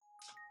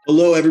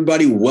Hello,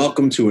 everybody.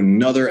 Welcome to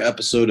another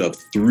episode of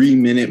 3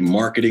 Minute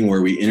Marketing,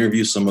 where we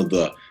interview some of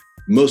the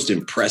most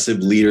impressive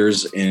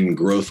leaders in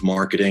growth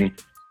marketing.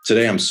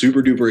 Today, I'm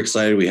super duper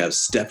excited. We have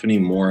Stephanie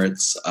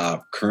Moritz,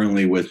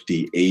 currently with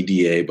the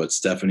ADA. But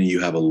Stephanie,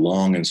 you have a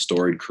long and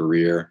storied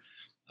career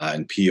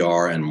in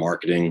PR and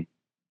marketing,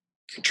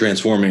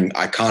 transforming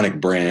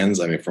iconic brands.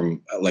 I mean,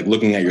 from like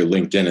looking at your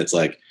LinkedIn, it's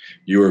like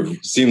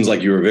seems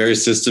like you were very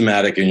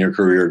systematic in your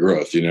career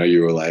growth.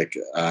 You were like,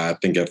 I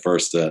think at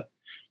first,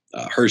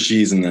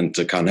 Hershey's, and then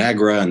to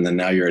ConAgra, and then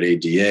now you're at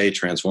ADA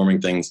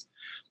transforming things.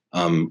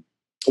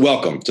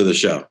 Welcome to the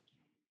show.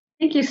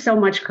 Thank you so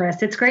much,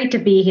 Chris. It's great to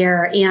be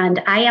here.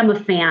 And I am a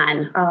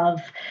fan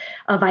of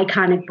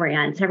iconic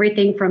brands,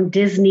 everything from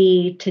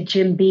Disney to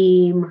Jim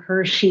Beam,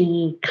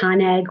 Hershey,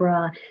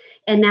 ConAgra,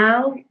 and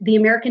now the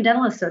American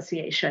Dental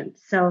Association.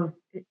 So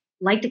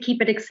like to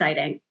keep it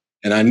exciting.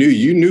 And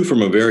you knew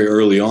from a very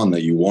early on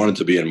that you wanted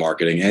to be in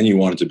marketing and you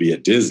wanted to be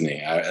at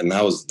Disney. And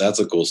that's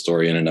a cool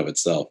story in and of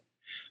itself.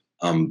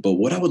 But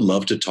what I would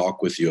love to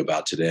talk with you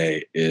about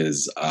today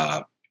is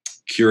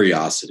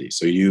curiosity.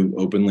 So you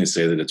openly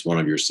say that it's one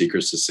of your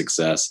secrets to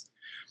success.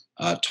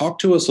 Talk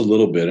to us a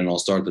little bit, and I'll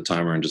start the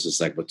timer in just a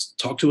sec, but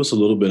talk to us a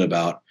little bit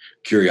about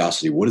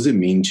curiosity. What does it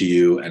mean to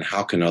you, and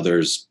how can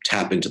others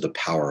tap into the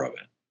power of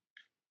it?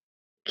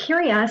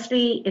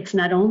 Curiosity, it's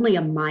not only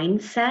a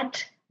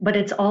mindset, but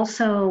it's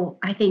also,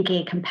 I think,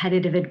 a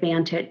competitive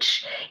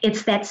advantage.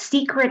 It's that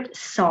secret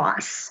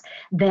sauce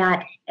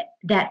that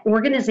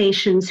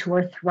organizations who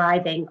are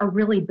thriving are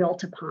really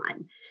built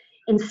upon.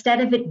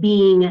 Instead of it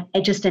being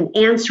just an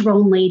answer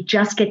only,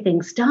 just get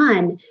things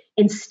done,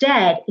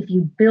 instead, if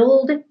you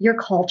build your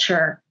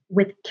culture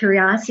with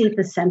curiosity at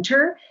the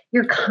center,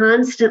 you're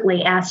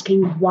constantly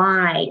asking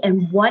why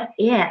and what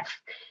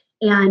if,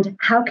 and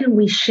how can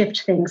we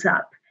shift things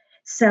up?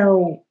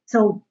 So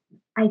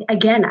I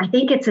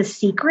think it's a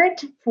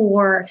secret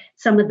for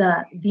some of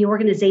the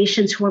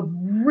organizations who have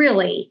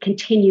really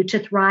continued to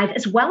thrive,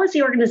 as well as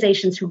the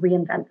organizations who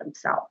reinvent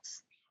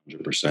themselves.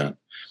 100%.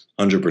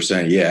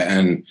 Yeah.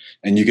 And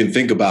you can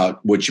think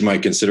about what you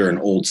might consider an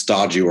old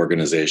stodgy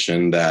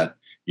organization that,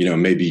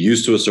 may be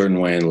used to a certain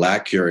way and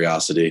lack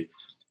curiosity.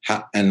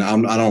 I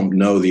don't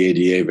know the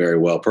ADA very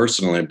well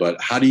personally, but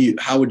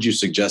how would you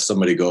suggest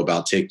somebody go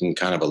about taking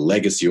kind of a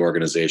legacy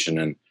organization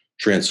and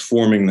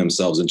transforming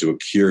themselves into a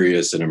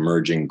curious and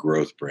emerging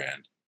growth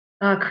brand?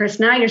 Chris,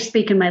 now you're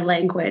speaking my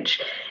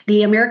language.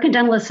 The American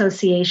Dental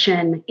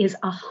Association is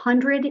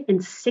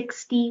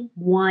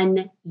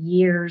 161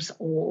 years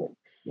old.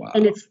 Wow.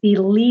 And it's the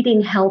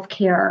leading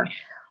healthcare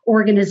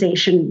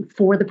organization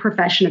for the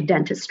profession of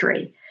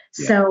dentistry.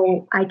 Yeah.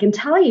 So I can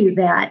tell you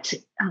that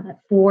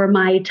for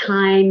my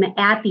time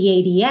at the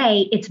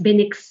ADA, it's been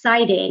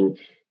exciting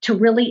to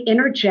really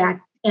interject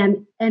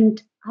and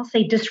I'll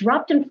say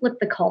disrupt and flip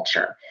the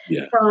culture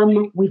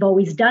from we've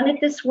always done it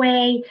this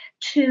way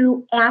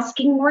to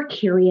asking more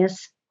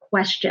curious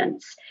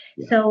questions.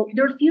 Yeah. So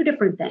there are a few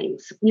different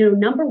things.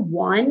 Number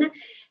one,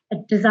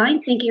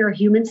 design thinking or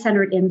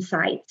human-centered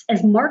insights.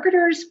 As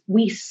marketers,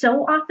 we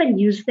so often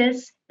use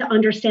this to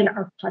understand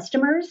our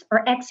customers,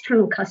 our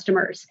external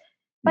customers.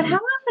 But how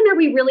often are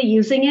we really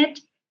using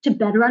it to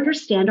better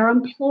understand our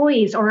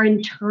employees or our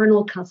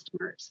internal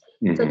customers?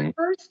 Mm-hmm. So the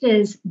first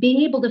is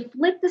being able to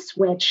flip the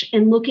switch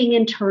and looking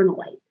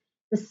internally.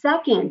 The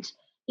second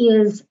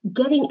is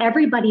getting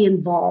everybody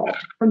involved,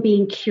 from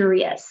being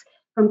curious,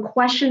 from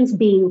questions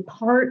being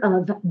part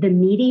of the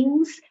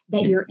meetings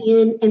that you're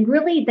in, and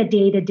really the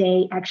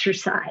day-to-day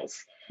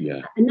exercise.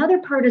 Yeah. Another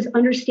part is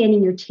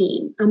understanding your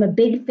team. I'm a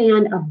big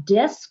fan of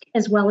DISC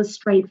as well as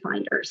Strength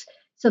Finders,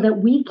 so that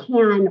we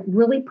can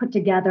really put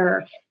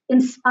together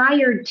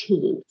inspired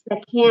teams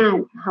that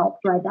can help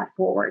drive that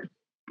forward.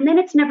 And then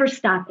it's never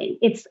stopping.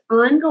 It's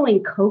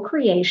ongoing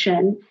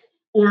co-creation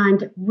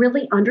and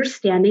really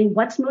understanding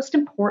what's most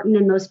important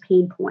in those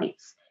pain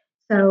points.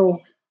 So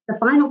the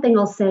final thing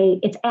I'll say,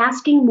 it's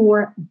asking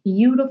more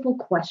beautiful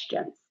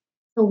questions.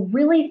 So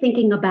really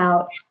thinking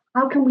about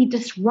how can we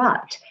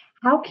disrupt?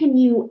 How can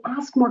you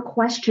ask more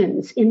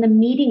questions in the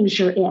meetings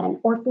you're in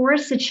or for a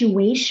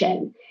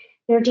situation?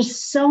 There are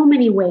just so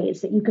many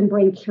ways that you can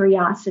bring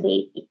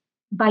curiosity.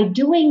 By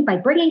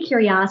bringing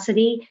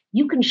curiosity,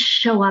 you can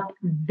show up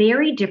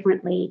very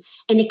differently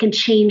and it can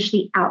change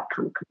the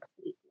outcome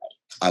completely.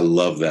 I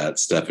love that,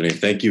 Stephanie.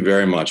 Thank you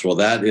very much. Well,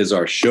 that is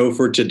our show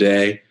for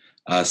today.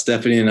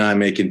 Stephanie and I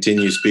may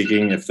continue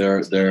speaking. If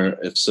so,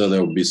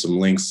 there will be some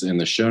links in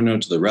the show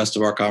note to the rest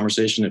of our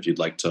conversation if you'd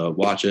like to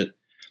watch it.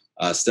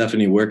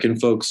 Stephanie, where can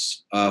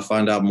folks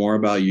find out more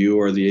about you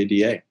or the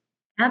ADA?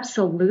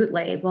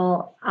 Absolutely.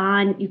 Well,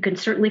 you can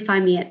certainly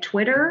find me at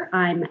Twitter.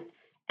 I'm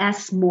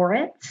S.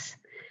 Moritz,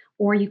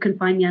 or you can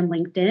find me on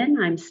LinkedIn.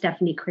 I'm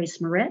Stephanie Grace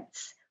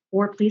Moritz,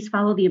 or please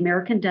follow the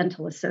American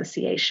Dental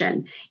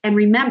Association. And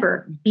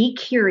remember, be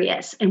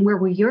curious. And where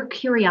will your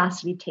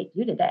curiosity take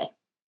you today?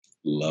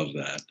 Love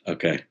that.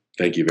 Okay.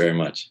 Thank you very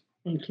much.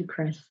 Thank you,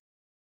 Chris.